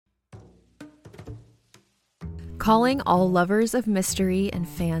Calling all lovers of mystery and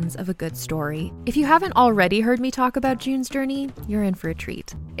fans of a good story. If you haven't already heard me talk about June's Journey, you're in for a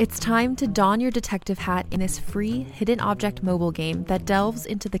treat. It's time to don your detective hat in this free hidden object mobile game that delves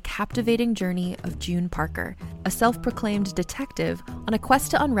into the captivating journey of June Parker, a self-proclaimed detective on a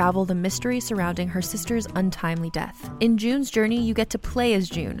quest to unravel the mystery surrounding her sister's untimely death. In June's Journey, you get to play as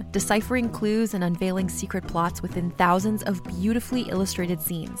June, deciphering clues and unveiling secret plots within thousands of beautifully illustrated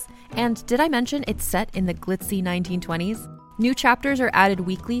scenes. And did I mention it's set in the glitzy 1920s? New chapters are added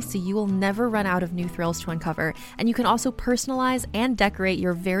weekly, so you will never run out of new thrills to uncover, and you can also personalize and decorate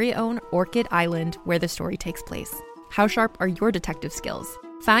your very own Orchid Island where the story takes place. How sharp are your detective skills?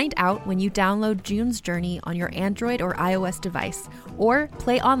 Find out when you download June's Journey on your Android or iOS device, or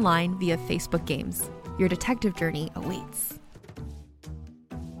play online via Facebook Games. Your detective journey awaits.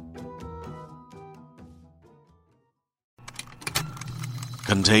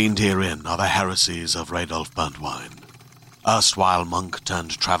 Contained herein are the heresies of Radolf Burntwine, erstwhile monk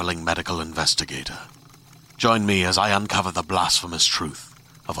turned traveling medical investigator. Join me as I uncover the blasphemous truth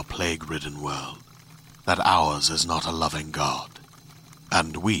of a plague-ridden world, that ours is not a loving God,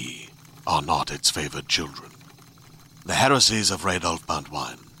 and we are not its favored children. The heresies of Radolf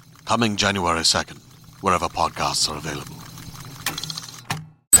Burntwine, coming January 2nd, wherever podcasts are available.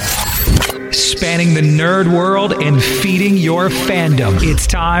 Spanning the nerd world and feeding your fandom. It's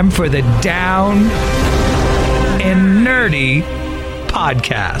time for the Down and Nerdy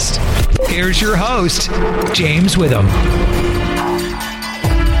podcast. Here's your host, James Witham.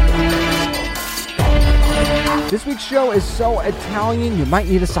 This week's show is so Italian, you might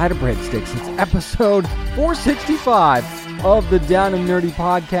need a side of breadsticks. It's episode 465 of the Down and Nerdy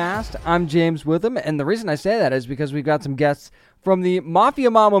podcast. I'm James Witham, and the reason I say that is because we've got some guests from the Mafia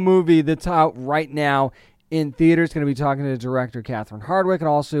Mama movie that's out right now in theaters. Going to be talking to director Catherine Hardwicke and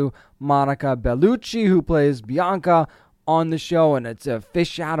also Monica Bellucci, who plays Bianca on the show. And it's a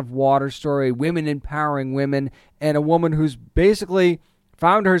fish out of water story, women empowering women, and a woman who's basically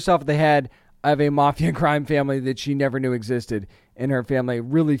found herself at the head of a mafia crime family that she never knew existed in her family.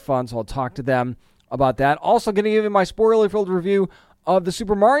 Really fun, so I'll talk to them about that. Also going to give you my spoiler-filled review of the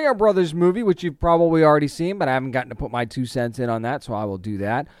Super Mario Brothers movie, which you've probably already seen, but I haven't gotten to put my 2 cents in on that, so I will do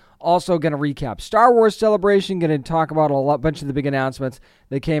that. Also going to recap Star Wars Celebration, going to talk about a bunch of the big announcements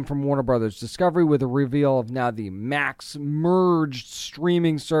that came from Warner Brothers Discovery with a reveal of now the Max merged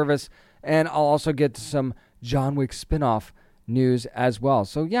streaming service, and I'll also get to some John Wick spinoff news as well.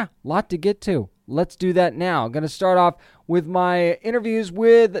 So yeah, a lot to get to. Let's do that now. I'm going to start off with my interviews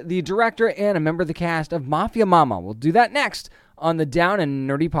with the director and a member of the cast of Mafia Mama. We'll do that next on the Down and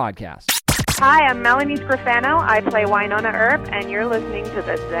Nerdy podcast. Hi, I'm Melanie Scrofano. I play Winona Earp, and you're listening to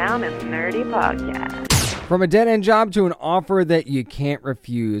the Down and Nerdy podcast. From a dead-end job to an offer that you can't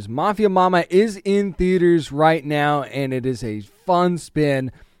refuse, Mafia Mama is in theaters right now, and it is a fun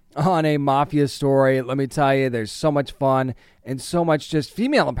spin on a mafia story. Let me tell you, there's so much fun and so much just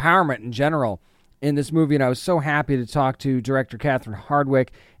female empowerment in general in this movie, and I was so happy to talk to director Catherine Hardwicke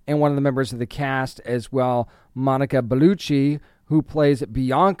and one of the members of the cast as well, Monica Bellucci, who plays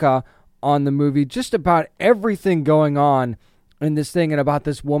Bianca on the movie, just about everything going on in this thing and about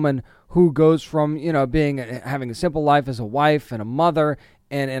this woman who goes from, having a simple life as a wife and a mother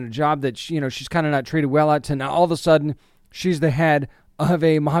and a job that, she's kind of not treated well at, to now all of a sudden she's the head of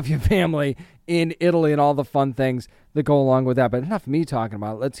a mafia family in Italy and all the fun things that go along with that. But enough of me talking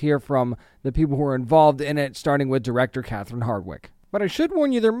about it. Let's hear from the people who are involved in it, starting with director Catherine Hardwicke. But I should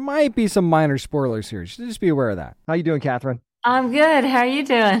warn you, there might be some minor spoilers here. So just be aware of that. How you doing, Catherine? I'm good. How are you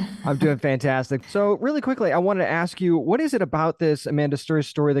doing? I'm doing fantastic. So really quickly, I wanted to ask you, what is it about this Amanda Sturz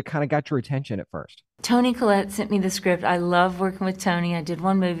story that kind of got your attention at first? Toni Collette sent me the script. I love working with Toni. I did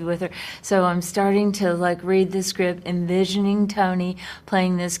one movie with her. So I'm starting to read the script, envisioning Toni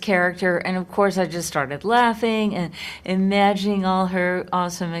playing this character. And of course, I just started laughing and imagining all her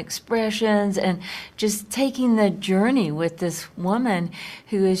awesome expressions and just taking the journey with this woman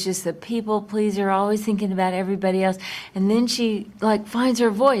who is just a people pleaser, always thinking about everybody else. And then she finds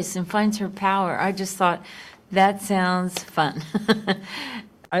her voice and finds her power. I just thought, that sounds fun.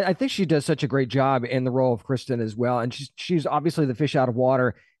 I think she does such a great job in the role of Kristen as well. And she's obviously the fish out of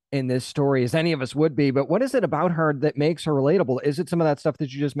water in this story, as any of us would be. But what is it about her that makes her relatable? Is it some of that stuff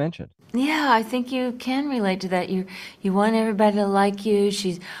that you just mentioned? Yeah, I think you can relate to that. You want everybody to like you.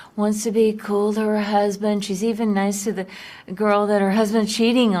 She wants to be cool to her husband. She's even nice to the girl that her husband's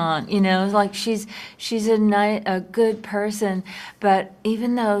cheating on. She's a good person. But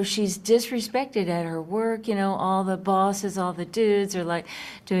even though she's disrespected at her work, all the bosses, all the dudes are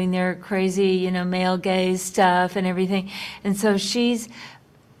doing their crazy, male gaze stuff and everything. And so she's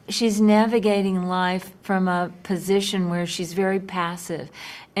she's navigating life from a position where she's very passive.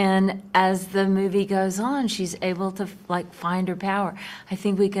 And as the movie goes on, she's able to like find her power. I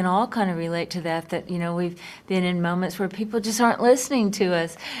think we can all kind of relate to that, we've been in moments where people just aren't listening to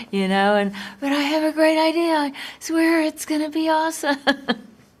us, but I have a great idea. I swear it's going to be awesome.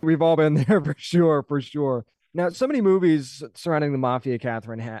 We've all been there for sure, for sure. Now, so many movies surrounding the Mafia,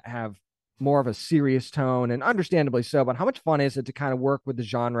 Catherine, have more of a serious tone, and understandably so, but how much fun is it to kind of work with the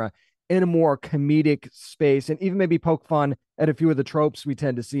genre in a more comedic space and even maybe poke fun at a few of the tropes we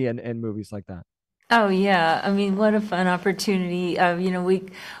tend to see in movies like that? Oh yeah, I mean, what a fun opportunity.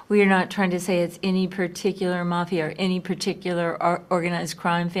 We are not trying to say it's any particular mafia or any particular organized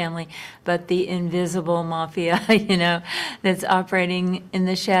crime family, but the invisible mafia, that's operating in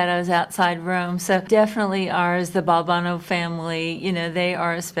the shadows outside Rome. So definitely ours, the Balbano family, they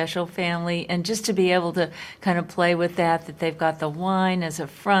are a special family, and just to be able to kind of play with that they've got the wine as a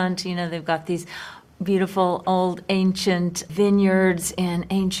front, they've got these beautiful old ancient vineyards and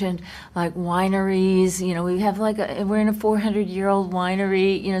ancient like wineries. We have we're in a 400-year-old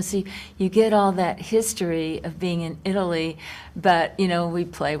winery, so you get all that history of being in Italy, but we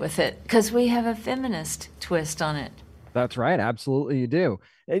play with it because we have a feminist twist on it. That's right. Absolutely, you do.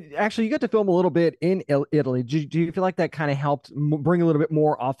 Actually, you got to film a little bit in Italy. Do you feel like that kind of helped bring a little bit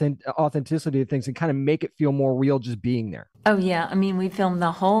more authenticity to things and kind of make it feel more real just being there? Oh, yeah. I mean, we filmed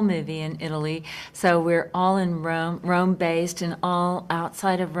the whole movie in Italy. So we're all in Rome based, and all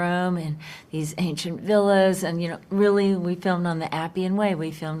outside of Rome and these ancient villas. And, really, we filmed on the Appian Way. We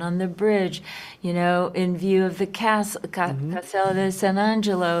filmed on the bridge, in view of the castle, Castello di San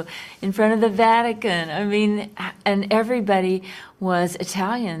Angelo, in front of the Vatican. I mean, and everybody was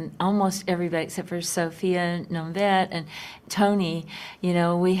Italian, almost everybody except for Sophia Nonvet and Tony.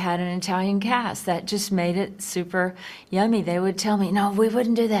 We had an Italian cast that just made it super yummy. They would tell me, no, we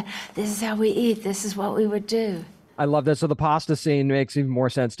wouldn't do that. This is how we eat. This is what we would do. I love that. So the pasta scene makes even more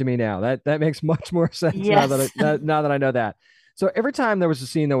sense to me now. That makes much more sense Yes. now that I know that. So every time there was a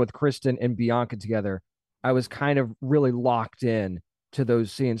scene though with Kristen and Bianca together, I was kind of really locked in to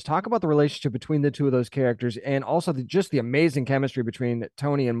those scenes. Talk about the relationship between the two of those characters, and also just the amazing chemistry between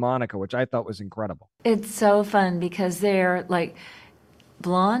Tony and Monica, which I thought was incredible. It's so fun because they're like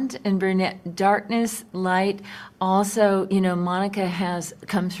blonde and brunette, darkness, light. Also, Monica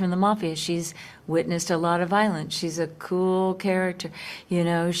comes from the Mafia. She's witnessed a lot of violence. She's a cool character.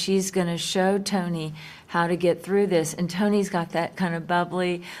 She's going to show Tony how to get through this. And Tony's got that kind of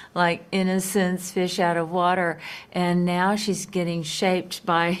bubbly, like innocence, fish out of water. And now she's getting shaped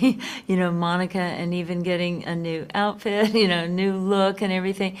by, Monica, and even getting a new outfit, new look and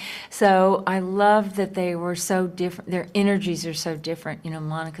everything. So I love that they were so different. Their energies are so different.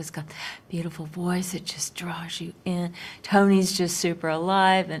 Monica's got beautiful voice that just draws you in. Tony's just super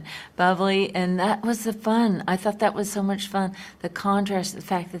alive and bubbly. And that was the fun. I thought that was so much fun. The contrast, the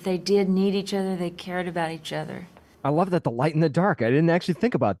fact that they did need each other, they cared about each other. I love that, the light and the dark. I didn't actually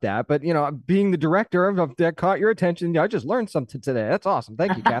think about that, but being the director that caught your attention, I just learned something today. That's awesome.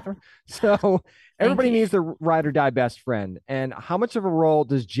 Thank you, Catherine. So everybody needs their ride or die best friend. And how much of a role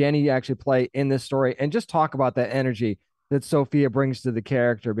does Jenny actually play in this story? And just talk about that energy that Sophia brings to the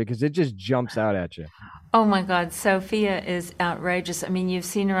character, because it just jumps out at you. Oh my God, Sophia is outrageous. I mean, you've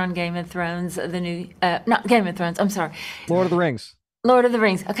seen her on Game of Thrones, the new, not Game of Thrones, I'm sorry. Lord of the Rings. Lord of the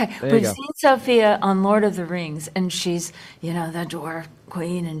Rings. Okay, We've seen Sophia on Lord of the Rings, and she's, the dwarf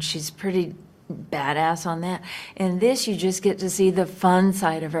queen, and she's pretty badass on that. And this, you just get to see the fun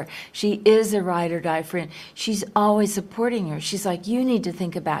side of her. She is a ride or die friend. She's always supporting her. She's like, you need to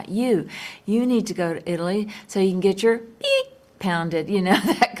think about you. You need to go to Italy so you can get your beep pounded,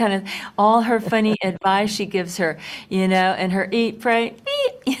 that kind of, all her funny advice she gives her, and her eat, pray,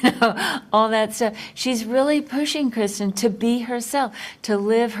 beep, all that stuff. She's really pushing Kristen to be herself, to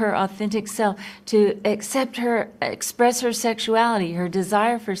live her authentic self, to express her sexuality, her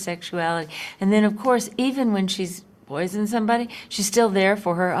desire for sexuality. And then, of course, even when she's poisoned somebody, she's still there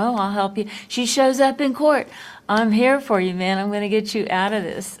for her. Oh, I'll help you. She shows up in court. I'm here for you, man. I'm going to get you out of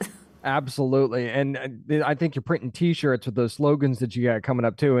this. Absolutely. And I think you're printing t-shirts with those slogans that you got coming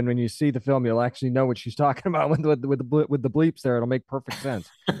up too. And when you see the film, you'll actually know what she's talking about with the bleeps there. It'll make perfect sense.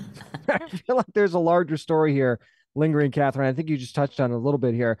 I feel like there's a larger story here lingering, Catherine. I think you just touched on it a little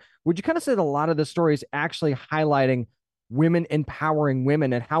bit here. Would you kind of say that a lot of the story is actually highlighting women empowering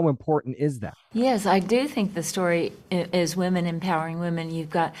women, and how important is that? Yes, I do think the story is women empowering women. You've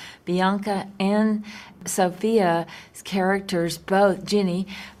got Bianca and Sophia's characters, both, Ginny,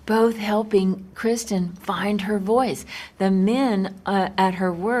 both helping Kristen find her voice. The men at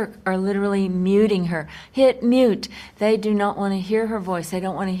her work are literally muting her. Hit mute. They do not want to hear her voice. They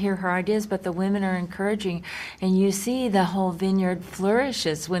don't want to hear her ideas, but the women are encouraging. And you see the whole vineyard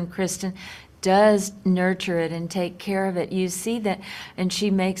flourishes when Kristen does nurture it and take care of it. You see that, and she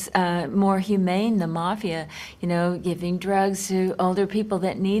makes more humane the mafia, giving drugs to older people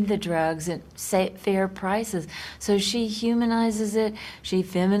that need the drugs at fair prices. So she humanizes it, she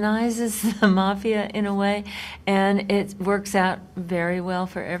feminizes the mafia in a way, and it works out very well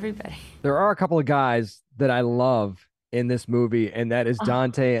for everybody. There are a couple of guys that I love in this movie, and that is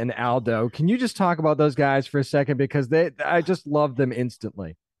Dante and Aldo. Can you just talk about those guys for a second? Because I just love them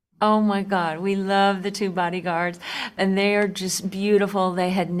instantly. Oh my God, we love the two bodyguards, and they are just beautiful. They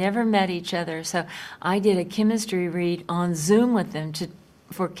had never met each other, so I did a chemistry read on Zoom with them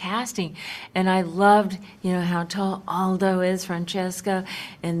for casting, and I loved, how tall Aldo is, Francesco,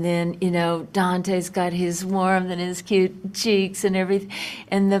 and then, Dante's got his warmth and his cute cheeks and everything,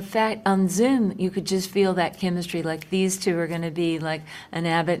 and the fact on Zoom, you could just feel that chemistry, like these two are going to be like an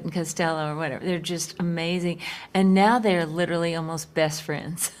Abbott and Costello or whatever. They're just amazing, and now they're literally almost best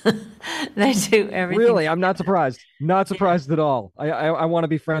friends. They do everything. Really? I'm not surprised. Not surprised at all. I want to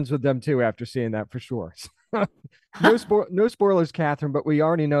be friends with them too after seeing that for sure. No spoilers, Catherine, but we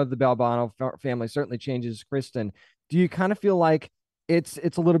already know the Balbano family certainly changes Kristen. Do you kind of feel like it's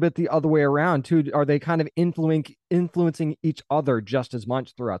a little bit the other way around too? Are they kind of influencing each other just as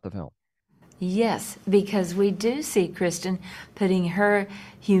much throughout the film? Yes, because we do see Kristen putting her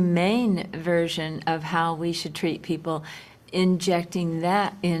humane version of how we should treat people, injecting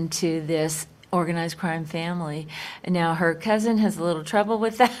that into this organized crime family. Now her cousin has a little trouble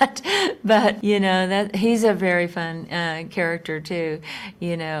with that, but that he's a very fun character too.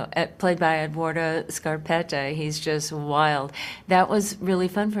 Played by Eduardo Scarpetta. He's just wild. That was really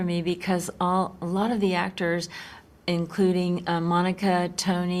fun for me because a lot of the actors, including Monica,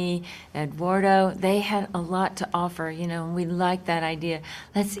 Tony, Eduardo, they had a lot to offer, and we like that idea.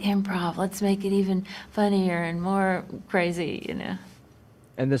 Let's improv, let's make it even funnier and more crazy,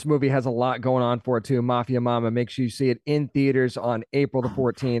 And this movie has a lot going on for it too. Mafia Mama. Make sure you see it in theaters on April the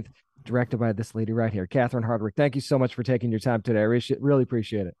 14th, directed by this lady right here, Catherine Hardwicke. Thank you so much for taking your time today. I really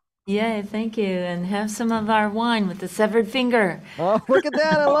appreciate it. Yeah, thank you. And have some of our wine with the severed finger. Oh, look at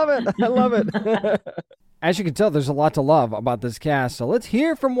that. I love it. I love it. As you can tell, there's a lot to love about this cast. So let's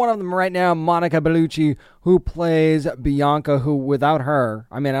hear from one of them right now, Monica Bellucci, who plays Bianca, who without her,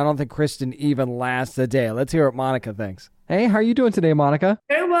 I don't think Kristen even lasts a day. Let's hear what Monica thinks. Hey, how are you doing today, Monica?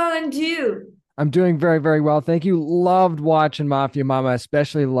 Very well, and you? I'm doing very, very well. Thank you. Loved watching Mafia Mama,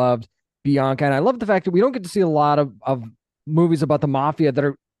 especially loved Bianca. And I love the fact that we don't get to see a lot of movies about the mafia that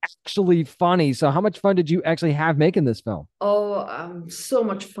are actually funny. So how much fun did you actually have making this film? Oh, so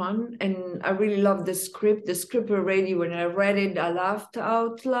much fun. And I really love the script. The script already, when I read it, I laughed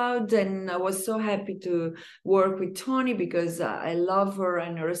out loud. And I was so happy to work with Tony because I love her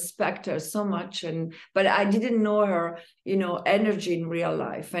and I respect her so much. But I didn't know her, energy in real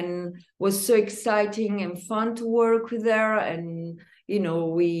life. And was so exciting and fun to work with her. And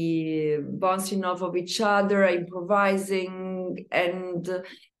we bouncing off of each other, improvising,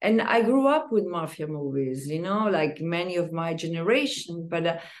 and I grew up with mafia movies, like many of my generation,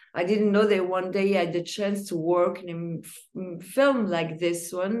 but I didn't know that one day I had the chance to work in a film like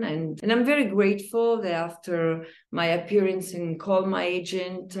this one. And I'm very grateful that after my appearance in Call My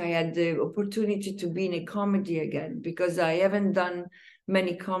Agent, I had the opportunity to be in a comedy again, because I haven't done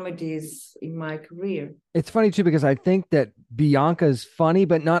many comedies in my career. It's funny too, because I think that Bianca's funny,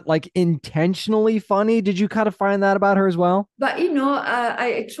 but not like intentionally funny. Did you kind of find that about her as well? But,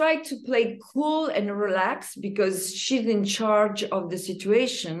 I tried to play cool and relaxed because she's in charge of the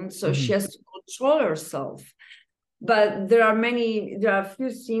situation. So she has to control herself. But there are a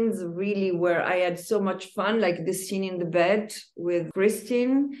few scenes really where I had so much fun, like the scene in the bed with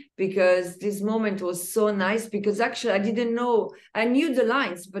Christine, because this moment was so nice, because actually I knew the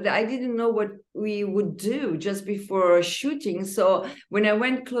lines, but I didn't know what we would do just before shooting. So when I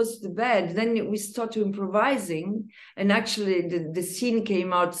went close to the bed, then we started improvising, and actually the scene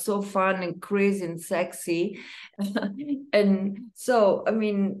came out so fun and crazy and sexy. And so,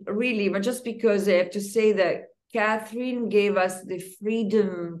 really, but just because I have to say that Catherine gave us the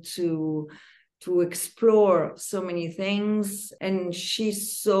freedom to to explore so many things. And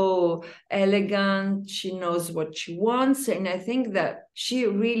she's so elegant. She knows what she wants. And I think that she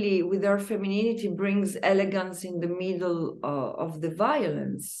really, with her femininity, brings elegance in the middle of the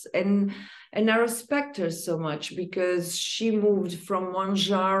violence. And I respect her so much because she moved from one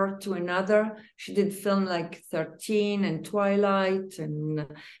genre to another. She did film like 13 and Twilight and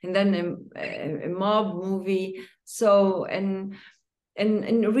then a mob movie. So, and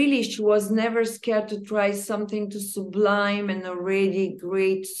really, she was never scared to try something to sublime an already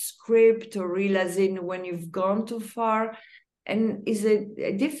great script or realizing when you've gone too far. And it's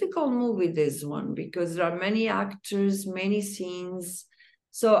a difficult movie, this one, because there are many actors, many scenes.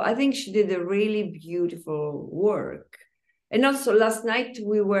 So I think she did a really beautiful work. And also last night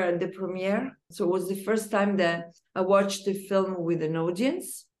we were at the premiere. So it was the first time that I watched the film with an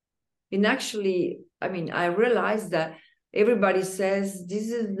audience. And actually, I mean, I realized that everybody says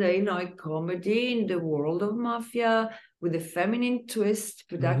this is a comedy in the world of Mafia with a feminine twist,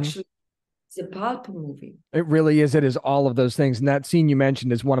 but actually it's a pulp movie. It really is. It is all of those things. And that scene you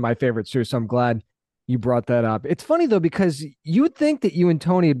mentioned is one of my favorites too. So I'm glad you brought that up. It's funny though, because you would think that you and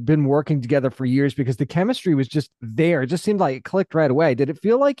Tony had been working together for years because the chemistry was just there. It just seemed like it clicked right away. Did it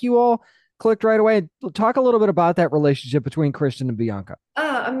feel like you all clicked right away? Talk a little bit about that relationship between Christian and Bianca.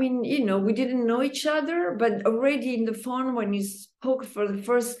 I mean, we didn't know each other, but already in the phone when you spoke for the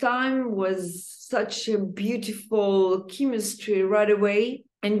first time was such a beautiful chemistry right away.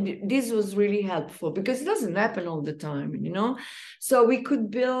 And this was really helpful because it doesn't happen all the time, So we could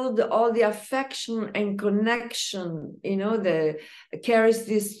build all the affection and connection, that carries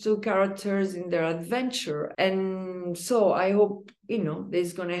these two characters in their adventure. And so I hope, this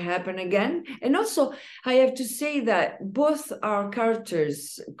is going to happen again. And also, I have to say that both our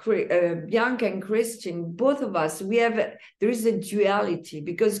characters, Bianca and Christine, both of us, there is a duality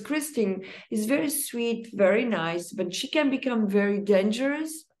because Christine is very sweet, very nice, but she can become very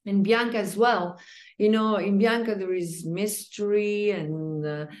dangerous. And Bianca as well. In Bianca, there is mystery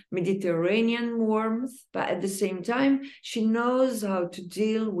and Mediterranean warmth, but at the same time, she knows how to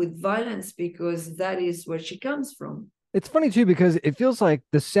deal with violence because that is where she comes from. It's funny too, because it feels like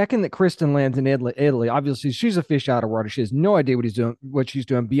the second that Kristen lands in Italy, obviously she's a fish out of water. She has no idea what she's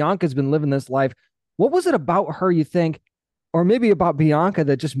doing. Bianca's been living this life. What was it about her, you think, or maybe about Bianca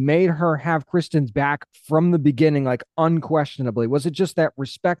that just made her have Kristen's back from the beginning, like unquestionably? Was it just that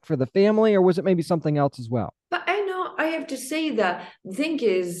respect for the family, or was it maybe something else as well? But I have to say that the thing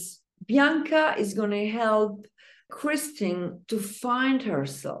is, Bianca is going to help Kristen to find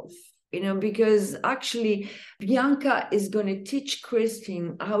herself. Because actually Bianca is going to teach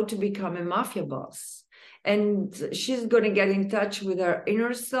Christine how to become a mafia boss. And she's going to get in touch with her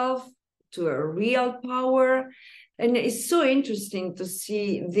inner self, to her real power. And it's so interesting to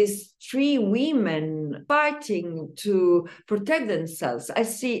see these three women fighting to protect themselves. I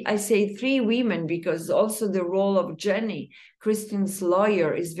say three women because also the role of Jenny, Christine's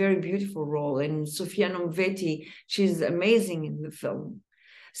lawyer, is a very beautiful role. And Sofia Nonvetti, she's amazing in the film.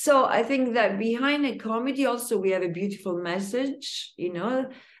 So I think that behind a comedy also we have a beautiful message. We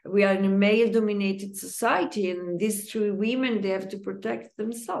are in a male-dominated society, and these three women, they have to protect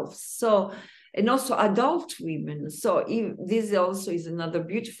themselves. So, and also adult women. So this also is another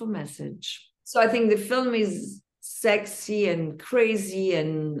beautiful message. So I think the film is sexy and crazy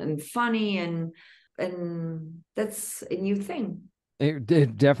and funny, and that's a new thing.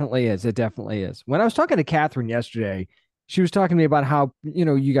 It definitely is. It definitely is. When I was talking to Catherine yesterday, she was talking to me about how,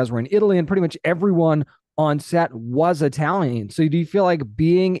 you guys were in Italy and pretty much everyone on set was Italian. So do you feel like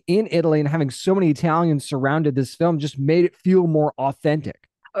being in Italy and having so many Italians surrounded this film just made it feel more authentic?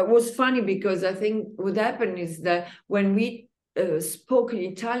 It was funny because I think what happened is that when we spoke in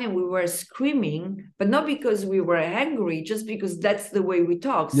Italian, we were screaming, but not because we were angry, just because that's the way we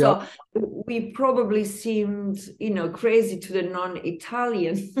talk. Yep. So we probably seemed, crazy to the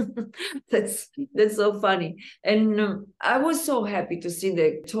non-Italian. That's so funny. And I was so happy to see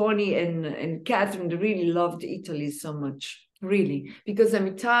that Tony and Catherine really loved Italy so much. Really, because I'm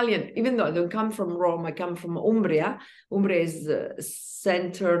Italian, even though I don't come from Rome, I come from Umbria. Umbria is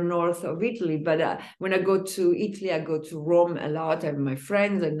center north of Italy. But when I go to Italy, I go to Rome a lot. I have my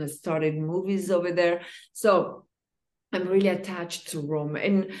friends and I started movies over there. So I'm really attached to Rome.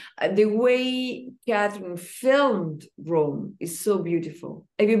 And the way Catherine filmed Rome is so beautiful.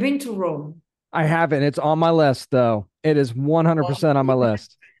 Have you been to Rome? I haven't. It's on my list, though. It is 100% on my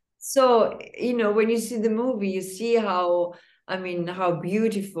list. So, when you see the movie, you see how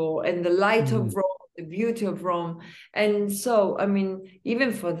beautiful, and the light of Rome, the beauty of Rome. And so,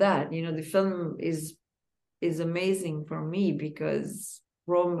 even for that, the film is amazing for me because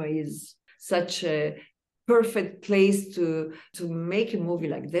Rome is such a perfect place to make a movie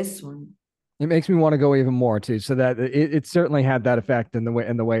like this one. It makes me want to go even more too. So that it certainly had that effect in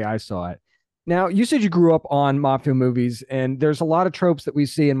the way I saw it. Now, you said you grew up on Mafia movies, and there's a lot of tropes that we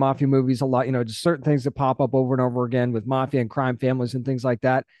see in Mafia movies, a lot, just certain things that pop up over and over again with Mafia and crime families and things like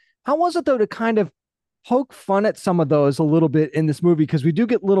that. How was it, though, to kind of poke fun at some of those a little bit in this movie? Because we do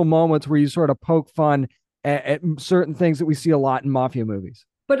get little moments where you sort of poke fun at certain things that we see a lot in Mafia movies.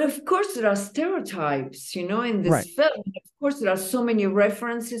 But of course, there are stereotypes, in this film. Of course, there are so many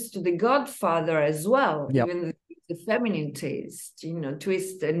references to The Godfather as well, even the feminine taste,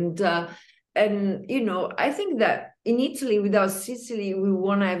 twist. And I think that in Italy, without Sicily, we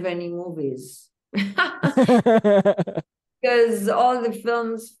won't have any movies. Because all the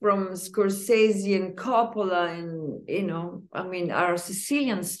films from Scorsese and Coppola are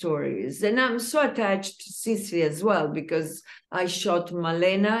Sicilian stories. And I'm so attached to Sicily as well, because I shot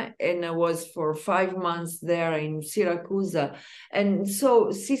Malena and I was for 5 months there in Syracuse. And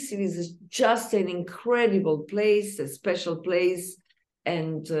so Sicily is just an incredible place, a special place.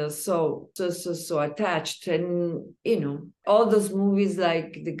 And so attached. And, all those movies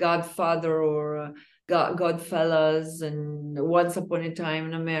like The Godfather or Godfellas and Once Upon a Time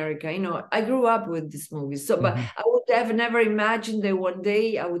in America. I grew up with these movies. So, but I would have never imagined that one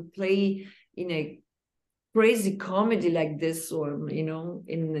day I would play in a crazy comedy like this, or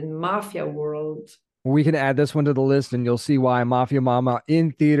in the mafia world. We can add this one to the list, and you'll see why. Mafia Mama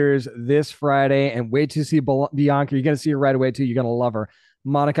in theaters this Friday, and wait to see Bianca. You're going to see her right away too. You're going to love her.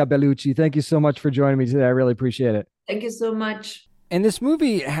 Monica Bellucci, thank you so much for joining me today. I really appreciate it. Thank you so much. And this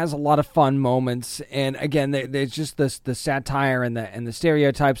movie has a lot of fun moments, and again, there's just the satire and the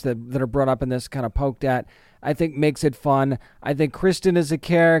stereotypes that are brought up in this, kind of poked at, I think makes it fun. I think Kristen is a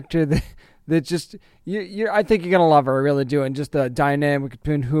character that just I think you're gonna love her, I really do, and just the dynamic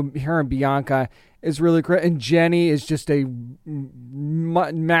between her and Bianca is really great. And Jenny is just a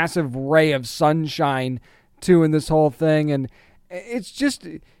massive ray of sunshine too in this whole thing, and it's just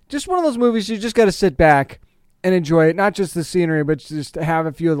one of those movies you just got to sit back and enjoy it, not just the scenery, but just have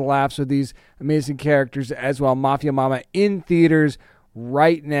a few of the laughs with these amazing characters as well. Mafia Mama in theaters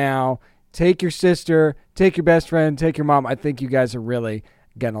right now. Take your sister, take your best friend, take your mom. I think you guys are really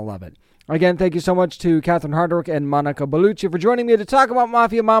going to love it. Again, thank you so much to Catherine Hardwick and Monica Bellucci for joining me to talk about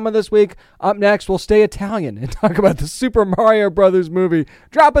Mafia Mama this week. Up next, we'll stay Italian and talk about the Super Mario Brothers movie.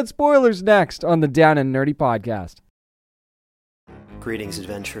 Dropping spoilers next on the Down and Nerdy podcast. Greetings,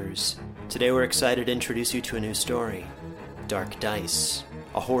 adventurers. Today we're excited to introduce you to a new story, Dark Dice,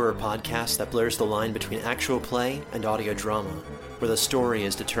 a horror podcast that blurs the line between actual play and audio drama, where the story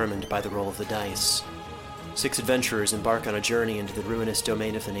is determined by the roll of the dice. 6 adventurers embark on a journey into the ruinous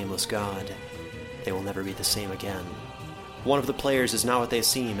domain of the Nameless God. They will never be the same again. One of the players is not what they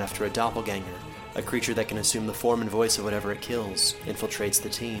seem after a doppelganger, a creature that can assume the form and voice of whatever it kills, infiltrates the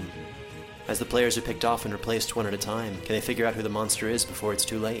team. As the players are picked off and replaced one at a time, can they figure out who the monster is before it's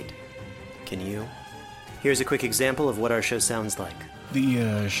too late? Can you? Here's a quick example of what our show sounds like.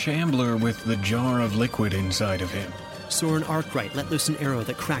 The shambler with the jar of liquid inside of him. Soren Arkwright let loose an arrow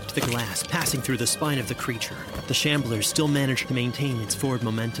that cracked the glass, passing through the spine of the creature. The shambler still managed to maintain its forward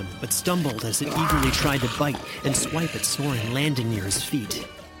momentum, but stumbled as it eagerly tried to bite and swipe at Soren, landing near his feet.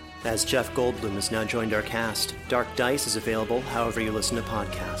 As Jeff Goldblum has now joined our cast, Dark Dice is available however you listen to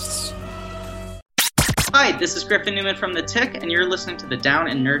podcasts. Hi, this is Griffin Newman from The Tick, and you're listening to the Down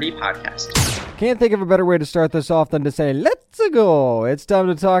and Nerdy podcast. Can't think of a better way to start this off than to say, let's go. It's time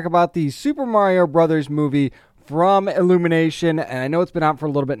to talk about the Super Mario Brothers movie from Illumination, and I know it's been out for a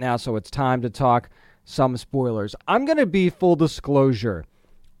little bit now, so it's time to talk some spoilers. I'm going to be full disclosure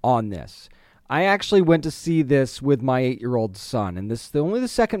on this. I actually went to see this with my 8-year-old son, and this is only the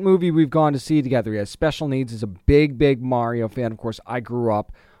second movie we've gone to see together. He has special needs. He's a big Mario fan. Of course, I grew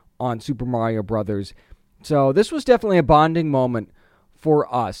up on Super Mario Brothers. So this was definitely a bonding moment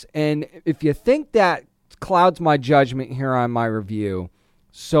for us. And if you think that clouds my judgment here on my review,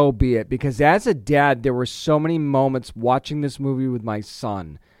 so be it. Because as a dad, there were so many moments watching this movie with my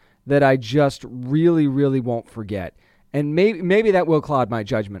son that I just really won't forget. And maybe that will cloud my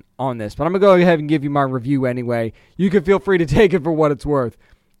judgment on this. But I'm going to go ahead and give you my review anyway. You can feel free to take it for what it's worth,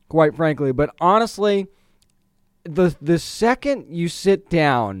 quite frankly. But honestly, the second you sit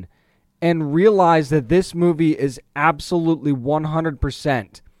down and realize that this movie is absolutely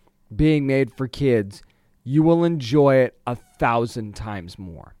 100% being made for kids, you will enjoy it 1,000 times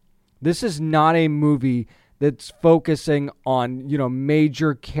more. This is not a movie that's focusing on,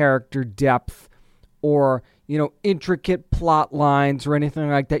 major character depth or, intricate plot lines or anything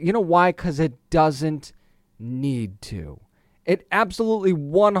like that. You know why? Because it doesn't need to. It absolutely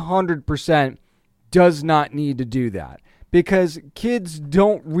 100% does not need to do that, because kids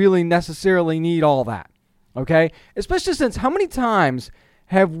don't really necessarily need all that, okay? Especially since, how many times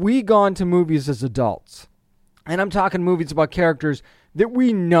have we gone to movies as adults? And I'm talking movies about characters that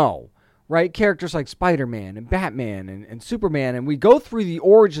we know, right? Characters like Spider-Man and Batman and Superman, and we go through the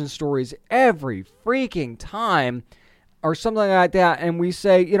origin stories every freaking time or something like that, and we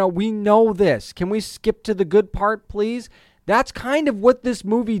say, we know this. Can we skip to the good part, please? That's kind of what this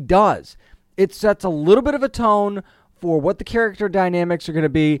movie does. It sets a little bit of a tone for what the character dynamics are going to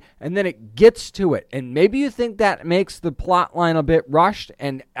be, and then it gets to it. And maybe you think that makes the plot line a bit rushed,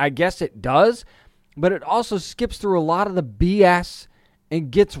 and I guess it does, but it also skips through a lot of the BS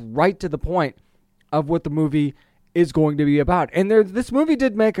and gets right to the point of what the movie is going to be about. And this movie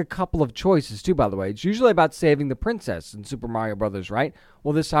did make a couple of choices too, by the way. It's usually about saving the princess in Super Mario Brothers, right?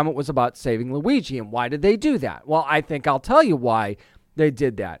 Well, this time it was about saving Luigi. And why did they do that? Well, I think I'll tell you why they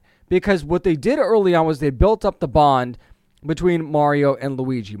did that. Because what they did early on was they built up the bond between Mario and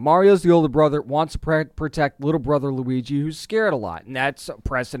Luigi. Mario's the older brother, wants to protect little brother Luigi, who's scared a lot. And that's a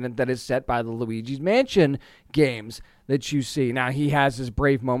precedent that is set by the Luigi's Mansion games that you see. Now, he has his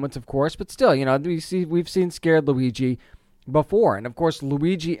brave moments, of course, but still, we've seen scared Luigi before. And, of course,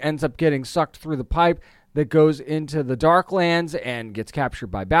 Luigi ends up getting sucked through the pipe that goes into the Darklands and gets captured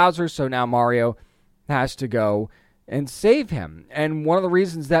by Bowser. So now Mario has to go and save him. And one of the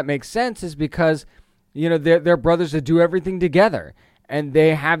reasons that makes sense is because they're brothers that do everything together, and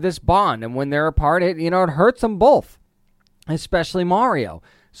they have this bond. And when they're apart, it hurts them both, especially Mario.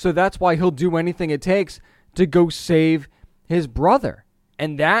 So that's why he'll do anything it takes to go save his brother.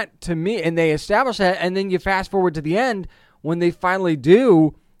 And that, to me, and they establish that, and then you fast forward to the end when they finally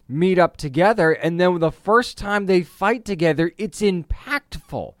do meet up together, and then the first time they fight together, it's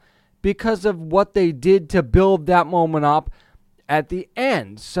impactful because of what they did to build that moment up at the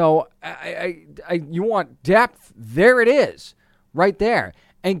end. So you want depth? There it is, right there.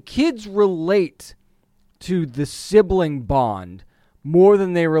 And kids relate to the sibling bond more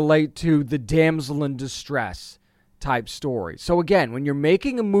than they relate to the damsel in distress type story. So again, when you're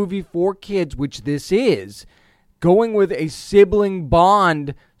making a movie for kids, which this is, going with a sibling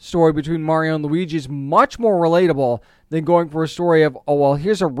bond story between Mario and Luigi is much more relatable than going for a story of,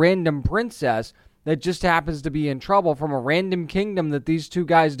 here's a random princess that just happens to be in trouble from a random kingdom that these two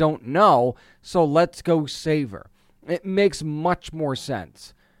guys don't know, so let's go save her. It makes much more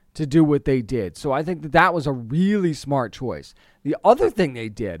sense to do what they did. So I think that was a really smart choice. The other thing they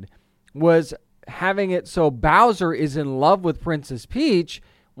did was having it so Bowser is in love with Princess Peach,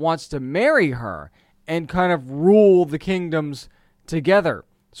 wants to marry her, and kind of rule the kingdoms together,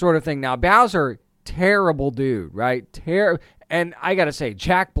 sort of thing. Now, Bowser, terrible dude, right? And I gotta say,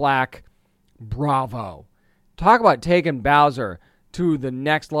 Jack Black, bravo. Talk about taking Bowser to the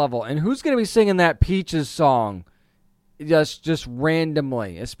next level. And who's going to be singing that Peaches song just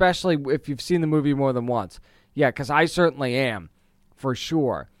randomly, especially if you've seen the movie more than once? Yeah, because I certainly am, for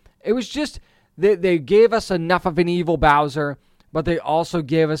sure. It was just, they gave us enough of an evil Bowser, but they also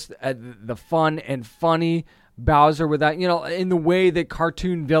gave us the fun and funny Bowser without, in the way that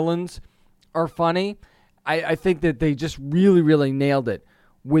cartoon villains are funny. I think that they just really, really nailed it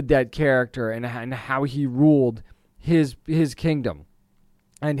with that character and how he ruled his kingdom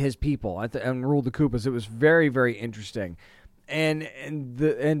and his people and ruled the Koopas. It was very, very interesting. And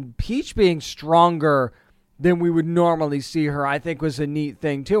Peach being stronger than we would normally see her, I think, was a neat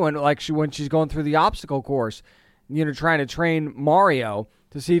thing too. And when she's going through the obstacle course, trying to train Mario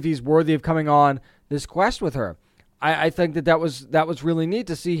to see if he's worthy of coming on this quest with her. I think that was really neat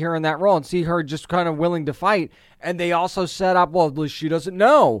to see her in that role and see her just kind of willing to fight. And they also set up, she doesn't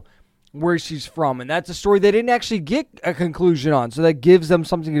know where she's from. And that's a story they didn't actually get a conclusion on. So that gives them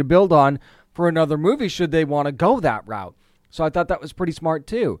something to build on for another movie should they want to go that route. So I thought that was pretty smart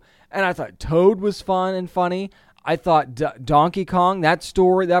too. And I thought Toad was fun and funny. I thought Donkey Kong, that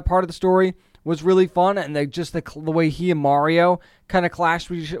part of the story was really fun. And the way he and Mario kind of clashed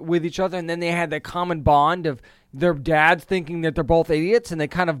with each other. And then they had that common bond of their dads thinking that they're both idiots, and they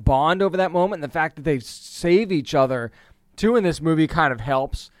kind of bond over that moment. And the fact that they save each other, too, in this movie kind of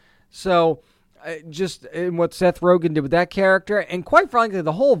helps. So, just in what Seth Rogen did with that character, and quite frankly,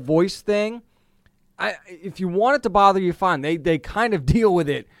 the whole voice thing, if you want it to bother you, fine. They kind of deal with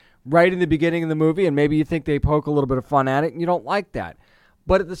it right in the beginning of the movie, and maybe you think they poke a little bit of fun at it, and you don't like that.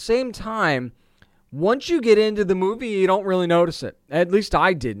 But at the same time, once you get into the movie, you don't really notice it. At least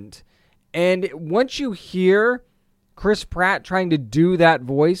I didn't. And once you hear Chris Pratt trying to do that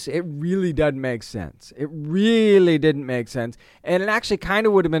voice, it really doesn't make sense. It really didn't make sense. And it actually kind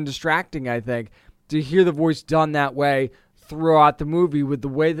of would have been distracting, I think, to hear the voice done that way throughout the movie with the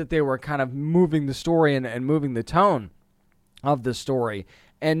way that they were kind of moving the story and moving the tone of the story.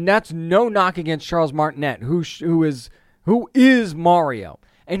 And that's no knock against Charles Martinet, who is Mario.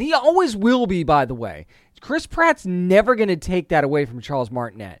 And he always will be, by the way. Chris Pratt's never going to take that away from Charles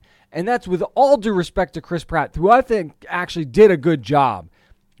Martinet. And that's with all due respect to Chris Pratt, who I think actually did a good job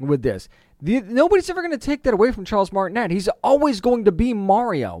with this. Nobody's ever going to take that away from Charles Martinet. He's always going to be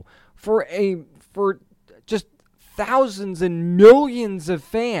Mario for just thousands and millions of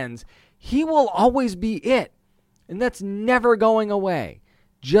fans. He will always be it. And that's never going away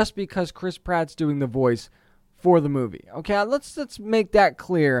just because Chris Pratt's doing the voice for the movie. Okay, let's make that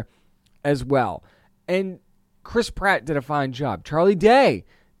clear as well. And Chris Pratt did a fine job. Charlie Day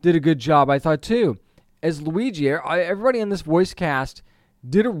did a good job, I thought, too. As Luigi, everybody in this voice cast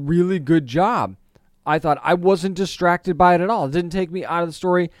did a really good job. I thought I wasn't distracted by it at all. It didn't take me out of the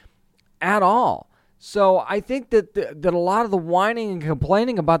story at all. So I think that a lot of the whining and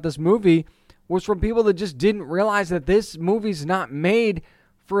complaining about this movie was from people that just didn't realize that this movie's not made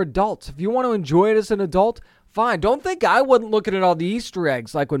for adults. If you want to enjoy it as an adult, fine. Don't think I wasn't looking at all the Easter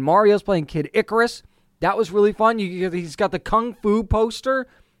eggs. Like when Mario's playing Kid Icarus, that was really fun. He's got the Kung Fu poster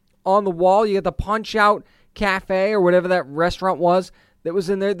on the wall. You got the Punch-Out Cafe or whatever that restaurant was that was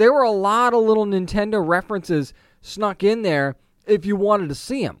in there. There were a lot of little Nintendo references snuck in there if you wanted to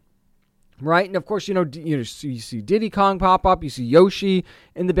see them. Right? And of course, you see Diddy Kong pop up. You see Yoshi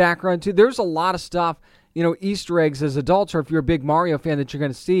in the background too. There's a lot of stuff, Easter eggs as adults, or if you're a big Mario fan, that you're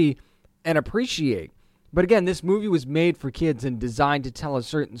going to see and appreciate. But again, this movie was made for kids and designed to tell a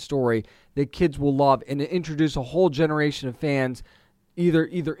certain story that kids will love and to introduce a whole generation of fans. Either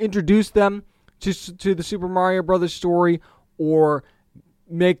introduce them to the Super Mario Brothers story or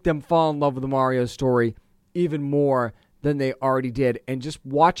make them fall in love with the Mario story even more than they already did. And just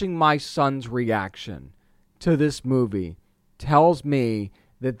watching my son's reaction to this movie tells me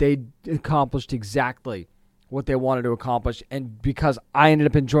that they accomplished exactly what they wanted to accomplish. And because I ended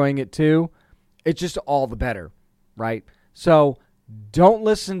up enjoying it too, it's just all the better, right? So don't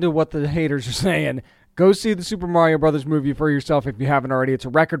listen to what the haters are saying. Go see the Super Mario Brothers movie for yourself if you haven't already. It's a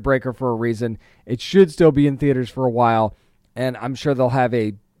record breaker for a reason. It should still be in theaters for a while, and I'm sure they'll have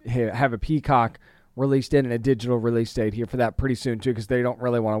a Peacock release date and a digital release date here for that pretty soon too, because they don't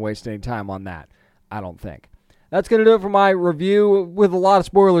really want to waste any time on that, I don't think. That's going to do it for my review, with a lot of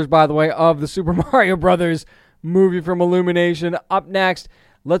spoilers, by the way, of the Super Mario Brothers movie from Illumination. Up next,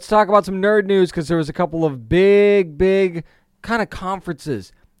 let's talk about some nerd news, because there was a couple of big kind of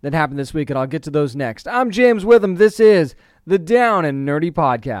conferences that happened this week, and I'll get to those next. I'm James Witham. This is the Down and Nerdy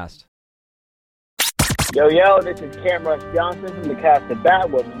Podcast. Yo, this is Cam Rush Johnson from the cast of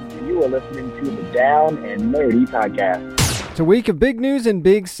Batwoman, and you are listening to the Down and Nerdy Podcast. It's a week of big news and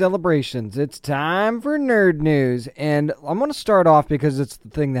big celebrations. It's time for nerd news, and I'm going to start off because it's the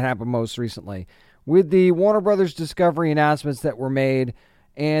thing that happened most recently, with the Warner Brothers Discovery announcements that were made,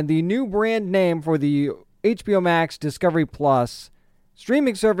 and the new brand name for the HBO Max Discovery Plus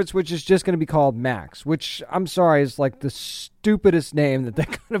streaming service, which is just going to be called Max, which, I'm sorry, is like the stupidest name that they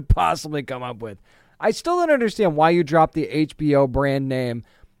could have possibly come up with. I still don't understand why you dropped the HBO brand name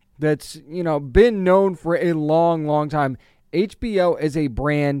that's, been known for a long time. HBO is a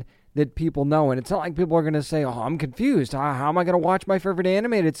brand that people know, and it's not like people are going to say, I'm confused. How am I going to watch my favorite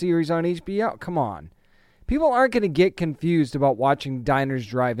animated series on HBO? Come on. People aren't going to get confused about watching Diners,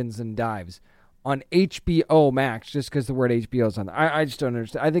 Drive-Ins, and Dives on HBO Max just because the word HBO is on there. I just don't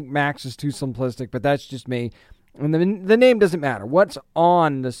understand. I think Max is too simplistic, but that's just me. And the name doesn't matter. What's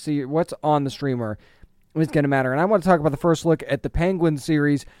on the streamer is going to matter. And I want to talk about the first look at the Penguin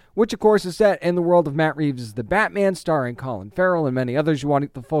series, which, of course, is set in the world of Matt Reeves' The Batman, starring Colin Farrell and many others. You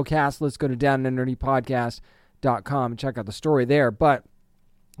want the full cast list, go to downandnerdypodcast.com and check out the story there. But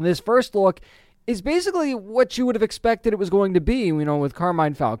this first look is basically what you would have expected it was going to be, with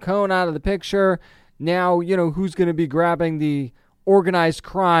Carmine Falcone out of the picture. Now, who's going to be grabbing the organized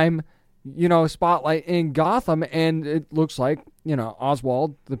crime, spotlight in Gotham, and it looks like,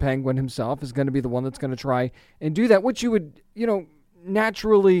 Oswald, the Penguin himself, is going to be the one that's going to try and do that, which you would,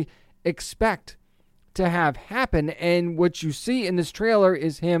 naturally expect to have happen. And what you see in this trailer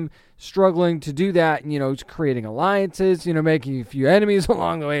is him struggling to do that, and, creating alliances, making a few enemies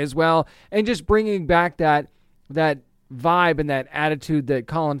along the way as well, and just bringing back that vibe and that attitude that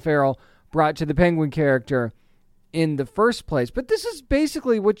Colin Farrell brought to the Penguin character in the first place. But this is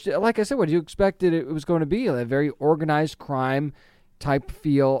basically what you expected it was going to be, a very organized crime type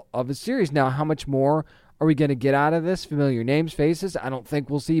feel of a series. Now, how much more are we going to get out of this? Familiar names, faces? I don't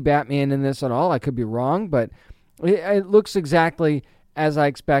think we'll see Batman in this at all. I could be wrong, but it looks exactly as I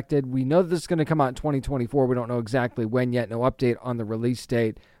expected. We know this is going to come out in 2024. We don't know exactly when yet. No update on the release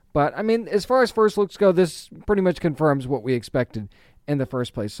date. But, I mean, as far as first looks go, this pretty much confirms what we expected in the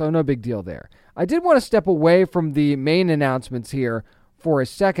first place. So no big deal there. I did want to step away from the main announcements here for a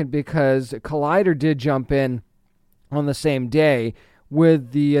second because Collider did jump in on the same day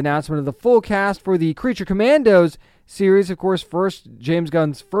with the announcement of the full cast for the Creature Commandos series. Of course, James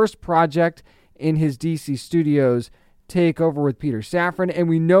Gunn's first project in his DC Studios takeover with Peter Safran, and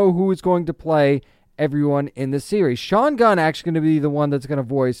we know who is going to play everyone in the series. Sean Gunn actually going to be the one that's going to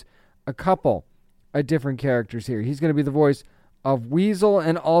voice a couple of different characters here. He's going to be the voice of Weasel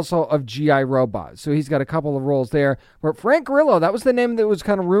and also of G.I. Robot. So he's got a couple of roles there. But Frank Grillo, that was the name that was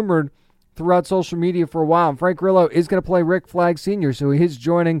kind of rumored throughout social media for a while. And Frank Grillo is going to play Rick Flag Sr., so he's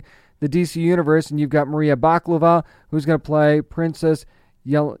joining the DC Universe. And you've got Maria Baklava, who's going to play Princess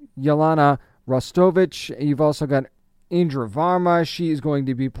Yelena Rostovich. You've also got Indra Varma. She is going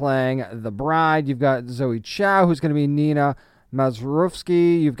to be playing the Bride. You've got Zoe Chow, who's going to be Nina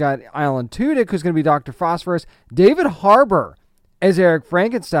Mazurovsky. You've got Alan Tudyk, who's going to be Dr. Phosphorus. David Harbour as Eric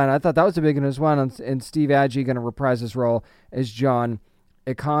Frankenstein. I thought that was a big one as well. And Steve Agee going to reprise his role as John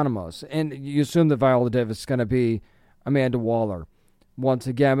Economos. And you assume that Viola Davis is going to be Amanda Waller once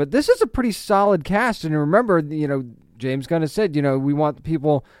again. But this is a pretty solid cast. And remember, James Gunn has said, we want the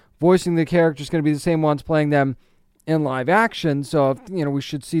people voicing the characters going to be the same ones playing them in live action. So, we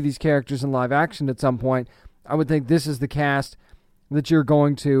should see these characters in live action at some point. I would think this is the cast that you're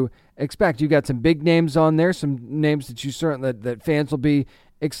going to expect. You got some big names on there, some names that you certainly that fans will be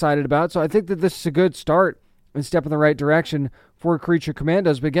excited about. So I think that this is a good start and step in the right direction for Creature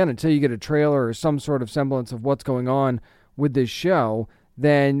Commandos. But again, until you get a trailer or some sort of semblance of what's going on with this show,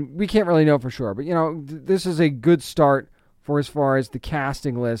 then we can't really know for sure. But, this is a good start for as far as the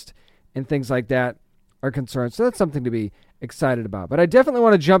casting list and things like that are concerned. So that's something to be excited about. But I definitely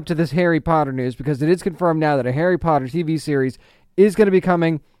want to jump to this Harry Potter news because it is confirmed now that a Harry Potter TV series is going to be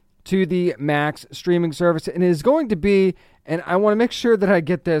coming to the Max streaming service. And it is going to be, and I want to make sure that I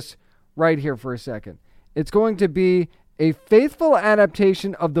get this right here for a second, it's going to be a faithful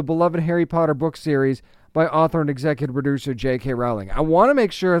adaptation of the beloved Harry Potter book series by author and executive producer J.K. Rowling. I want to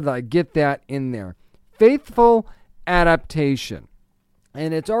make sure that I get that in there. Faithful adaptation.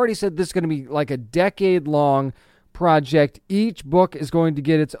 And it's already said this is going to be like a decade-long project. Each book is going to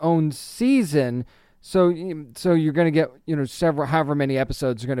get its own season. So you're going to get, several, however many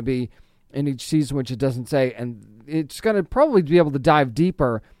episodes are going to be in each season, which it doesn't say. And it's going to probably be able to dive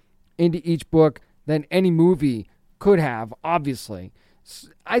deeper into each book than any movie could have, obviously.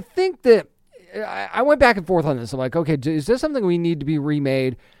 I think that I went back and forth on this. I'm like, okay, is this something we need to be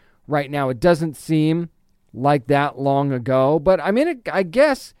remade right now? It doesn't seem like that long ago, but I mean, I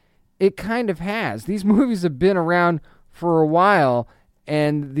guess it kind of has. These movies have been around for a while,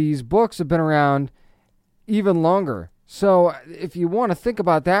 and these books have been around even longer. So if you want to think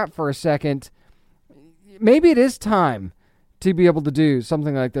about that for a second, maybe it is time to be able to do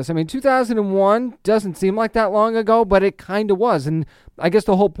something like this. I mean, 2001 doesn't seem like that long ago, but it kind of was. And I guess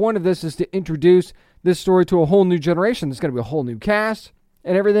the whole point of this is to introduce this story to a whole new generation. There's going to be a whole new cast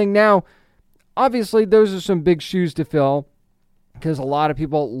and everything. Now, obviously, those are some big shoes to fill because a lot of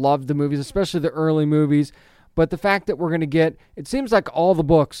people love the movies, especially the early movies. But the fact that we're going to get, it seems like all the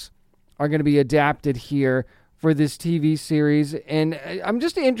books are going to be adapted here for this TV series. And I'm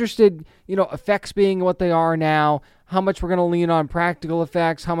just interested, effects being what they are now, how much we're going to lean on practical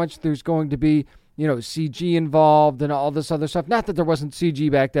effects, how much there's going to be, CG involved and all this other stuff. Not that there wasn't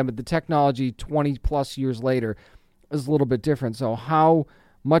CG back then, but the technology 20 plus years later is a little bit different. So how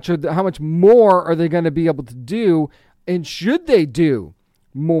much more are they going to be able to do, and should they do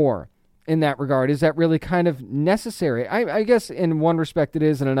more in that regard? Is that really kind of necessary? I guess in one respect it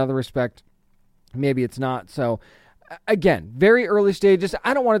is, in another respect maybe it's not. So again, very early stages.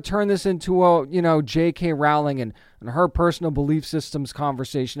 I don't want to turn this into a J.K. Rowling and her personal belief systems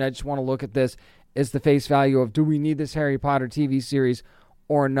conversation. I just want to look at this as the face value of, do we need this Harry Potter TV series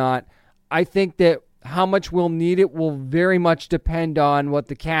or not? I think that how much we'll need it will very much depend on who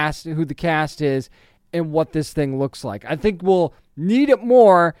the cast is, and what this thing looks like. I think we'll need it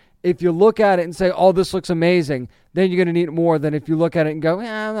more if you look at it and say, oh, this looks amazing. Then you're going to need it more than if you look at it and go,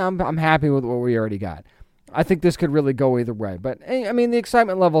 I'm happy with what we already got. I think this could really go either way. But, I mean, the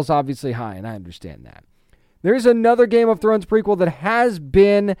excitement level is obviously high, and I understand that. There's another Game of Thrones prequel that has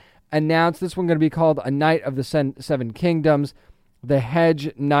been announced. This one going to be called A Knight of the Seven Kingdoms, The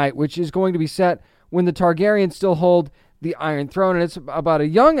Hedge Knight, which is going to be set when the Targaryens still hold the Iron Throne. And it's about a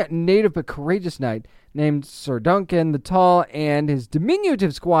young, native but courageous knight named Sir Duncan the Tall and his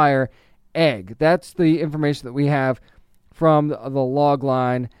diminutive squire, Egg. That's the information that we have from the log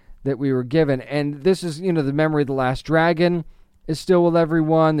line that we were given. And this is, the memory of the last dragon is still with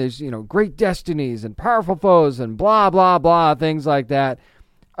everyone. There's, great destinies and powerful foes and blah, blah, blah, things like that.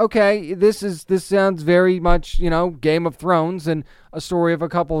 Okay, this sounds very much, Game of Thrones, and a story of a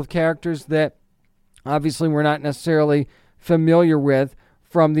couple of characters that obviously we're not necessarily familiar with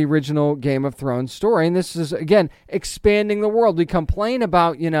from the original Game of Thrones story. And this is, again, expanding the world. We complain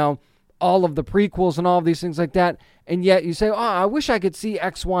about, all of the prequels and all of these things like that, and yet you say, I wish I could see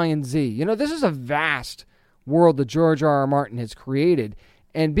X, Y, and Z. This is a vast world that George R.R. Martin has created,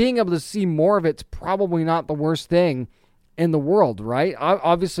 and being able to see more of it's probably not the worst thing in the world, right?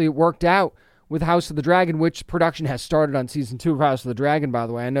 Obviously, it worked out with House of the Dragon, which production has started on season 2 of House of the Dragon, by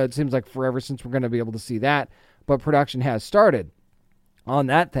the way. I know it seems like forever since we're going to be able to see that, but production has started on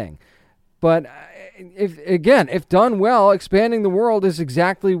that thing. But if done well, expanding the world is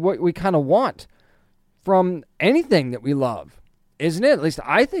exactly what we kind of want from anything that we love, isn't it? At least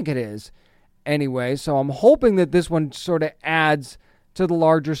I think it is anyway. So I'm hoping that this one sort of adds to the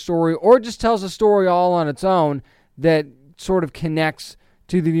larger story, or just tells a story all on its own that sort of connects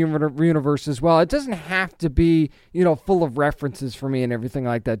to the universe as well. It doesn't have to be, full of references for me and everything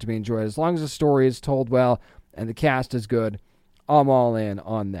like that to be enjoyed. As long as the story is told well and the cast is good, I'm all in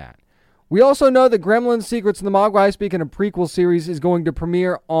on that. We also know that Gremlins Secrets in the Mogwai, speaking of prequel series, is going to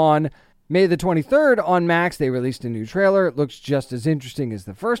premiere on May the 23rd on Max. They released a new trailer. It looks just as interesting as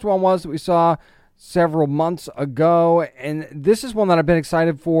the first one was that we saw several months ago. And this is one that I've been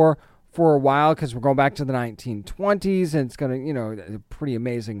excited for a while, because we're going back to the 1920s, and it's going to, a pretty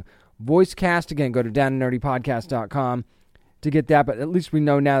amazing voice cast. Again, go to downandnerdypodcast.com to get that, but at least we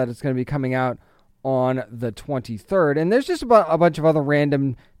know now that it's going to be coming out on the 23rd. And there's just about a bunch of other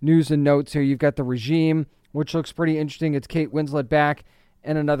random news and notes here. You've got The Regime, which looks pretty interesting. It's Kate Winslet back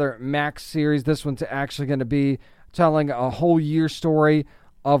in another Max series. This one's actually going to be telling a whole year story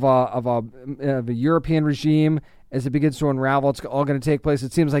of a European regime as it begins to unravel. It's all going to take place,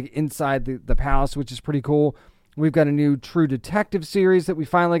 it seems like, inside the palace, which is pretty cool. We've got a new True Detective series that we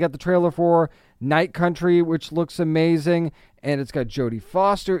finally got the trailer for, Night Country, which looks amazing, and it's got Jodie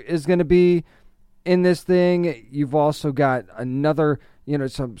Foster is going to be in this thing. You've also got another,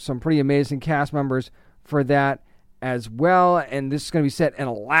 some pretty amazing cast members for that as well, and this is going to be set in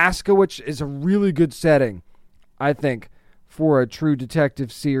Alaska, which is a really good setting, I think, for a True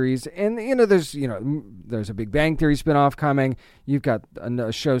Detective series. And, there's a Big Bang Theory spinoff coming. You've got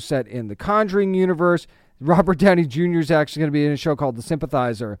a show set in the Conjuring universe. Robert Downey Jr. is actually going to be in a show called The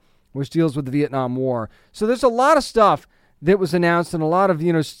Sympathizer, which deals with the Vietnam War. So there's a lot of stuff that was announced, and a lot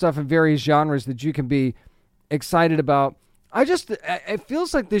of, stuff in various genres that you can be excited about. It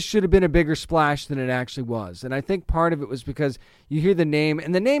feels like this should have been a bigger splash than it actually was. And I think part of it was because you hear the name,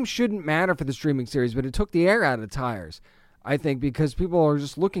 and the name shouldn't matter for the streaming series, but it took the air out of the tires, I think, because people are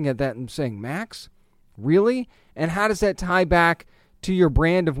just looking at that and saying, Max? Really? And how does that tie back to your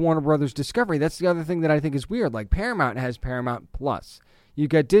brand of Warner Brothers Discovery? That's the other thing that I think is weird. Like, Paramount has Paramount Plus. You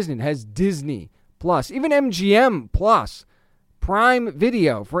got Disney, it has Disney Plus. Even MGM Plus. Prime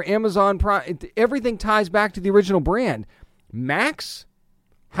Video for Amazon Prime. Everything ties back to the original brand. Max?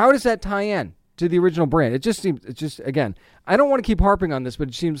 How does that tie in to the original brand? It just seems, again, I don't want to keep harping on this, but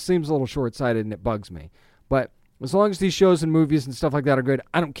it seems a little short-sighted, and it bugs me. But as long as these shows and movies and stuff like that are good,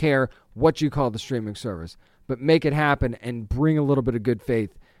 I don't care what you call the streaming service. But make it happen and bring a little bit of good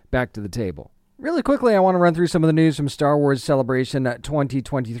faith back to the table. Really quickly, I want to run through some of the news from Star Wars Celebration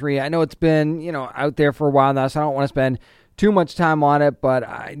 2023. I know it's been, out there for a while now, so I don't want to spend too much time on it, but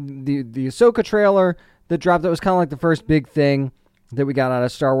the Ahsoka trailer that dropped, that was kind of like the first big thing that we got out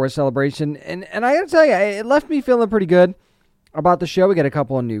of Star Wars Celebration, and I gotta tell you, it left me feeling pretty good about the show. We got a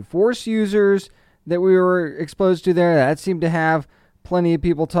couple of new Force users that we were exposed to there. That seemed to have plenty of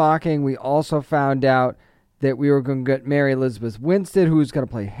people talking. We also found out that we were going to get Mary Elizabeth Winstead, who's going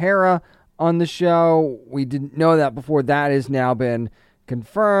to play Hera on the show. We didn't know that before. That has now been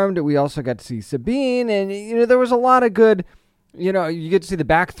confirmed. We also got to see Sabine, and there was a lot of good, you get to see the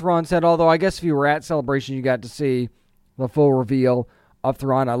back Thrawn set, although I guess if you were at Celebration, you got to see the full reveal of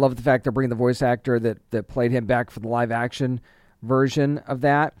Thrawn. I love the fact they're bringing the voice actor that played him back for the live action version of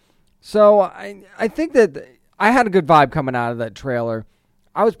that. So I think that I had a good vibe coming out of that trailer.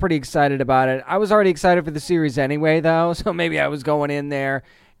 I was pretty excited about it. I was already excited for the series anyway, though, so maybe I was going in there.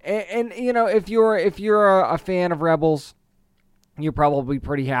 And if you're a fan of Rebels, you're probably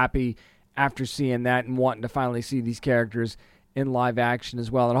pretty happy after seeing that and wanting to finally see these characters in live action as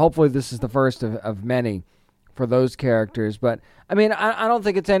well. And hopefully this is the first of many for those characters. But, I mean, I don't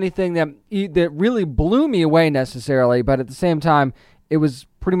think it's anything that really blew me away necessarily, but at the same time, it was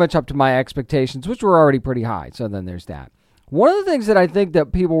pretty much up to my expectations, which were already pretty high. So then there's that. One of the things that I think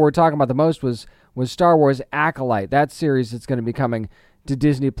that people were talking about the most was Star Wars Acolyte, that series that's going to be coming to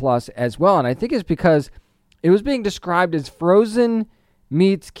Disney Plus as well. And I think it's because it was being described as Frozen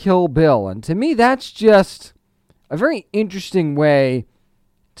meets Kill Bill. And to me, that's just a very interesting way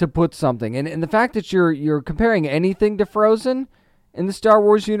to put something. And the fact that you're comparing anything to Frozen in the Star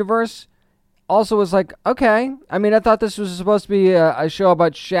Wars universe also was like, okay. I mean, I thought this was supposed to be a show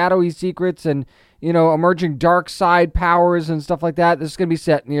about shadowy secrets and, emerging dark side powers and stuff like that. This is going to be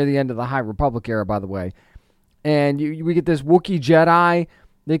set near the end of the High Republic era, by the way. And we get this Wookiee Jedi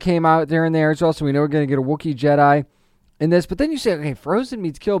that came out there and there as well, so we know we're going to get a Wookiee Jedi in this. But then you say, okay, Frozen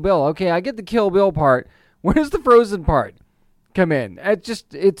meets Kill Bill. Okay, I get the Kill Bill part. Where does the Frozen part come in?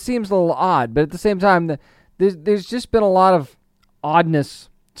 It seems a little odd, but at the same time, there's just been a lot of oddness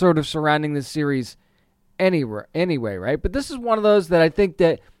sort of surrounding this series anyway, right? But this is one of those that I think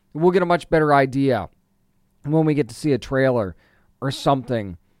that we'll get a much better idea when we get to see a trailer or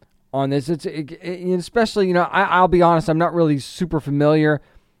something on this. Especially, I'll be honest, I'm not really super familiar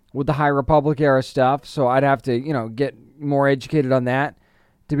with the High Republic era stuff, so I'd have to, get more educated on that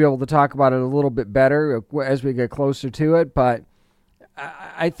to be able to talk about it a little bit better as we get closer to it. But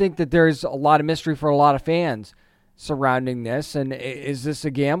I think that there's a lot of mystery for a lot of fans surrounding this. And is this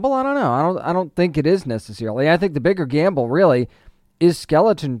a gamble? I don't know. I don't think it is necessarily. I think the bigger gamble really is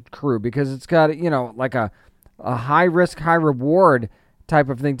Skeleton Crew, because it's got, like a high risk, high reward type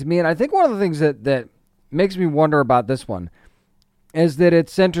of thing to me. And I think one of the things that makes me wonder about this one is that it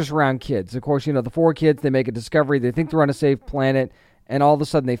centers around kids. Of course, the 4 kids, they make a discovery. They think they're on a safe planet, and all of a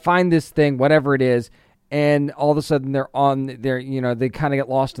sudden they find this thing, whatever it is, and all of a sudden they kind of get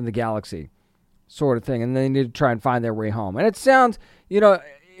lost in the galaxy sort of thing, and they need to try and find their way home. And it sounds,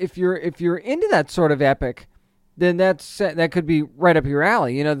 if you're into that sort of epic, then that could be right up your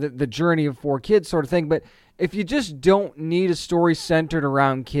alley, the journey of 4 kids sort of thing. But if you just don't need a story centered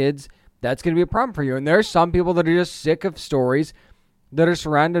around kids, that's going to be a problem for you. And there are some people that are just sick of stories that are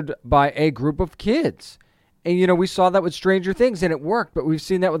surrounded by a group of kids. And, we saw that with Stranger Things, and it worked. But we've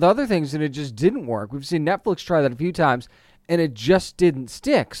seen that with other things, and it just didn't work. We've seen Netflix try that a few times, and it just didn't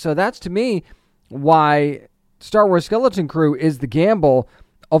stick. So that's, to me, why Star Wars Skeleton Crew is the gamble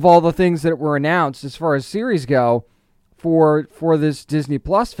of all the things that were announced as far as series go for this Disney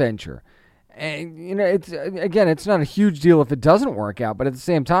Plus venture. And, it's not a huge deal if it doesn't work out, but at the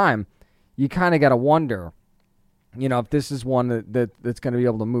same time, you kind of got to wonder, if this is one that's going to be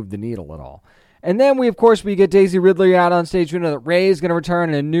able to move the needle at all. And then we get Daisy Ridley out on stage. We know that Rey is going to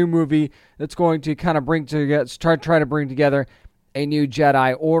return in a new movie that's going to kind of try to bring together a new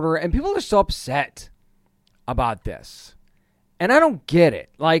Jedi Order. And people are so upset about this. And I don't get it.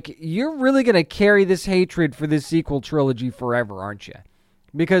 Like, you're really going to carry this hatred for this sequel trilogy forever, aren't you?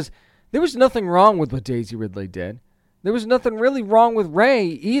 Because there was nothing wrong with what Daisy Ridley did. There was nothing really wrong with Rey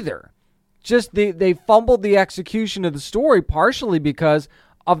either. Just they fumbled the execution of the story partially because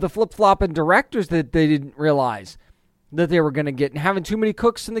of the flip-flopping directors that they didn't realize that they were going to get, and having too many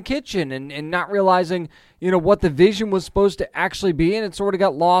cooks in the kitchen and not realizing, what the vision was supposed to actually be, and it sort of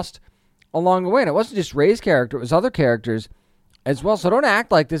got lost along the way. And it wasn't just Rey's character, it was other characters as well. So don't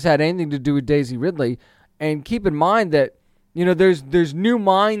act like this had anything to do with Daisy Ridley, and keep in mind that, there's new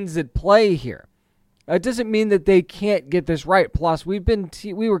minds at play here. It doesn't mean that they can't get this right. Plus, we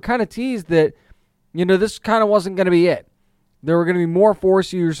were kind of teased that, this kind of wasn't going to be it. There were going to be more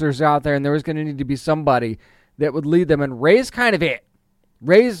Force users out there, and there was going to need to be somebody that would lead them. And Rey's kind of it.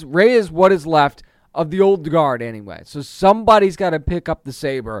 Rey is what is left of the old guard anyway. So somebody's got to pick up the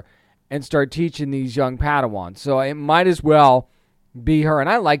saber and start teaching these young Padawans. So it might as well be her. And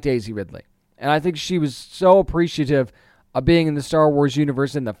I like Daisy Ridley. And I think she was so appreciative of being in the Star Wars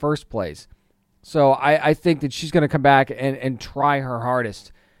universe in the first place. So I think that she's going to come back and try her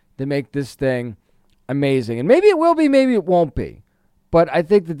hardest to make this thing amazing. And maybe it will be, maybe it won't be. But I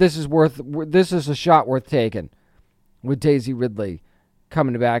think that this is a shot worth taking with Daisy Ridley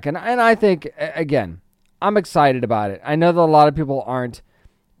coming back. And I think, again, I'm excited about it. I know that a lot of people aren't,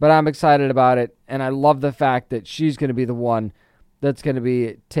 but I'm excited about it. And I love the fact that she's going to be the one that's going to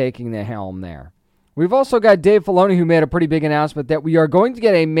be taking the helm there. We've also got Dave Filoni, who made a pretty big announcement that we are going to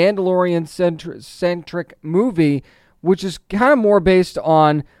get a Mandalorian-centric movie, which is kind of more based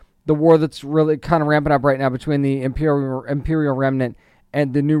on the war that's really kind of ramping up right now between the Imperial Remnant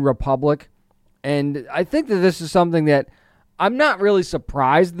and the New Republic. And I think that this is something that I'm not really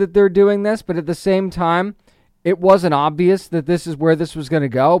surprised that they're doing this, but at the same time, it wasn't obvious that this is where this was going to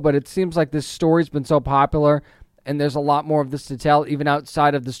go, but it seems like this story's been so popular and there's a lot more of this to tell, even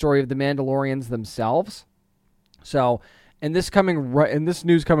outside of the story of the Mandalorians themselves. So, and this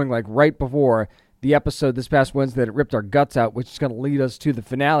news coming like right before the episode this past Wednesday that ripped our guts out, which is going to lead us to the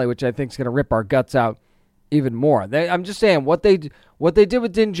finale, which I think is going to rip our guts out even more. I'm just saying, what they did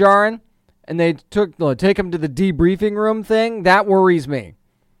with Din Djarin, and they take him to the debriefing room thing, that worries me.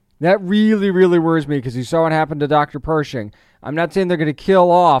 That really, really worries me, because you saw what happened to Dr. Pershing. I'm not saying they're going to kill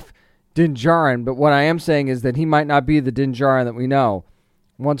off Din Djarin, but what I am saying is that he might not be the Din Djarin that we know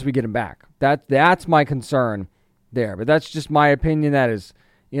once we get him back. That's my concern there, but that's just my opinion. That is,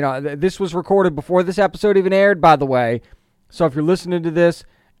 this was recorded before this episode even aired, by the way, so if you're listening to this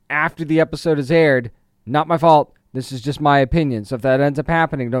after the episode is aired, not my fault. This is just my opinion. So if that ends up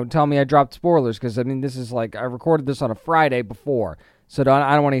happening, don't tell me I dropped spoilers, because, this is I recorded this on a Friday before, so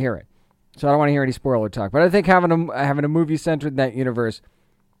I don't want to hear it. So I don't want to hear any spoiler talk. But I think having a movie centered in that universe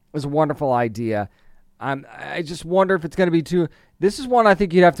is a wonderful idea. I just wonder if it's going to be too... This is one I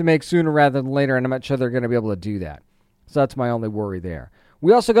think you'd have to make sooner rather than later, and I'm not sure they're going to be able to do that. So that's my only worry there.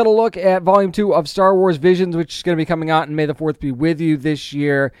 We also got to look at Volume 2 of Star Wars Visions, which is going to be coming out, and May the 4th be with you this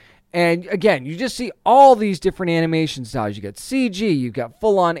year. And again, you just see all these different animation styles. You got CG, you've got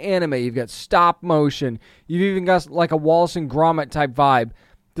full-on anime, you've got stop motion, you've even got like a Wallace and Gromit type vibe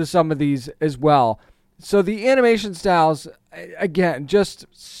to some of these as well. So the animation styles, again, just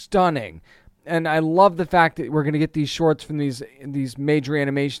stunning. And I love the fact that we're going to get these shorts from these major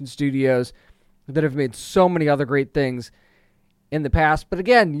animation studios that have made so many other great things in the past. But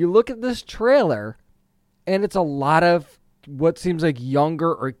again, you look at this trailer, and it's a lot of what seems like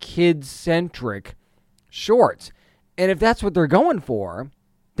younger or kid-centric shorts. And if that's what they're going for,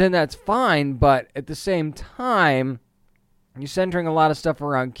 then that's fine. But at the same time, you're centering a lot of stuff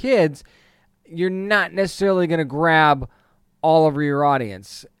around kids, you're not necessarily going to grab all over your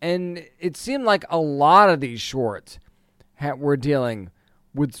audience. And it seemed like a lot of these shorts were dealing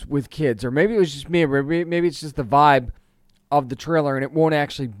with kids. Or maybe it was just me, or maybe it's just the vibe of the trailer, and it won't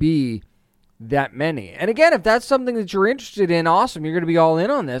actually be that many. And again, if that's something that you're interested in, awesome, you're going to be all in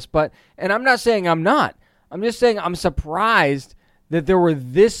on this. And I'm not saying I'm not. I'm just saying I'm surprised that there were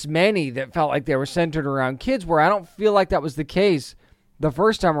this many that felt like they were centered around kids, where I don't feel like that was the case the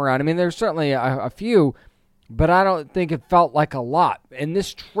first time around. There's certainly a few, but I don't think it felt like a lot. In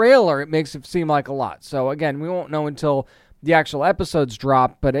this trailer, it makes it seem like a lot. So again, we won't know until the actual episodes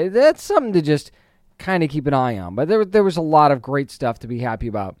drop, but that's something to just kind of keep an eye on. But there was a lot of great stuff to be happy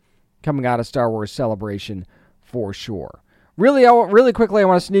about coming out of Star Wars Celebration for sure. Really quickly, I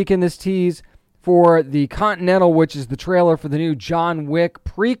want to sneak in this tease for the Continental, which is the trailer for the new John Wick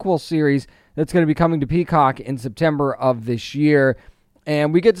prequel series that's going to be coming to Peacock in September of this year.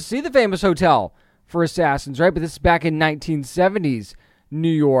 And we get to see the famous hotel for assassins, right? But this is back in 1970s New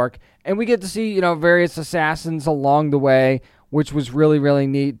York. And we get to see, various assassins along the way, which was really, really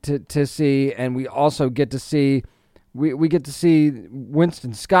neat to see. And we also get to see... We get to see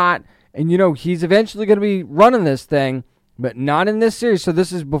Winston Scott, and he's eventually going to be running this thing, but not in this series. So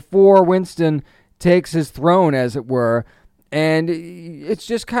this is before Winston takes his throne, as it were, and it's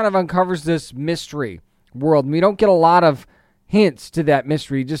just kind of uncovers this mystery world. And we don't get a lot of hints to that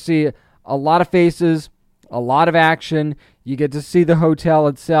mystery. You just see a lot of faces, a lot of action. You get to see the hotel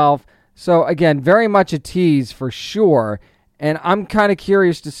itself. So again, very much a tease for sure, and I'm kind of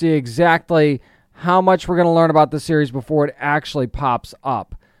curious to see exactly how much we're going to learn about the series before it actually pops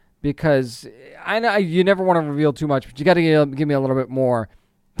up, because I know you never want to reveal too much, but you got to give me a little bit more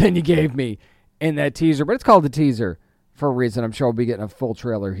than you gave me in that teaser. But it's called the teaser for a reason. I'm sure we'll be getting a full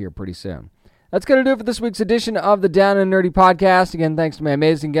trailer here pretty soon. That's going to do it for this week's edition of the Down and Nerdy Podcast. Again, thanks to my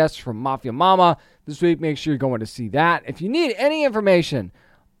amazing guests from Mafia Mama this week. Make sure you're going to see that. If you need any information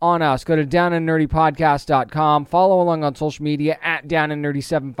on us, go to downandnerdypodcast.com. Follow along on social media at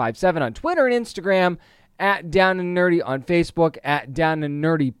downandnerdy757 on Twitter and Instagram, at downandnerdy on Facebook, at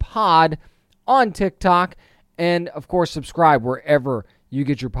downandnerdypod on TikTok, and of course subscribe wherever you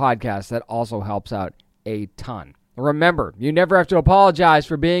get your podcasts. That also helps out a ton. Remember, you never have to apologize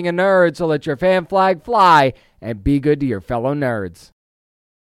for being a nerd, so let your fan flag fly and be good to your fellow nerds.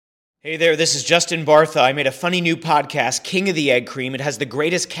 Hey there, this is Justin Bartha. I made a funny new podcast, King of the Egg Cream. It has the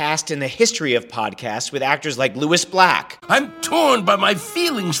greatest cast in the history of podcasts with actors like Louis Black. I'm torn by my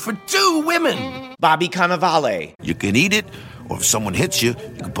feelings for two women. Bobby Cannavale. You can eat it, or if someone hits you,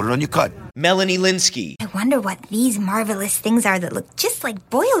 you can put it on your cut. Melanie Linsky. I wonder what these marvelous things are that look just like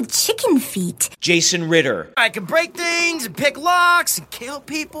boiled chicken feet. Jason Ritter. I can break things and pick locks and kill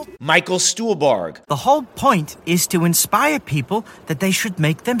people. Michael Stuhlbarg. The whole point is to inspire people that they should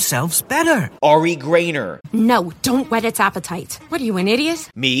make themselves better. Ari Grainer. No, don't whet its appetite. What are you, an idiot?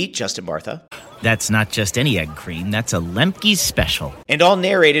 Me, Justin Bartha. That's not just any egg cream, that's a Lemke's special. And all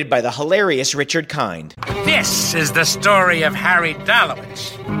narrated by the hilarious Richard Kind. This is the story of Harry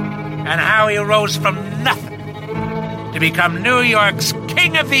Dalowitz. and how he rose from nothing to become New York's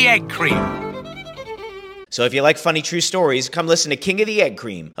King of the Egg Cream. So if you like funny true stories, come listen to King of the Egg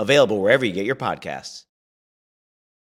Cream, available wherever you get your podcasts.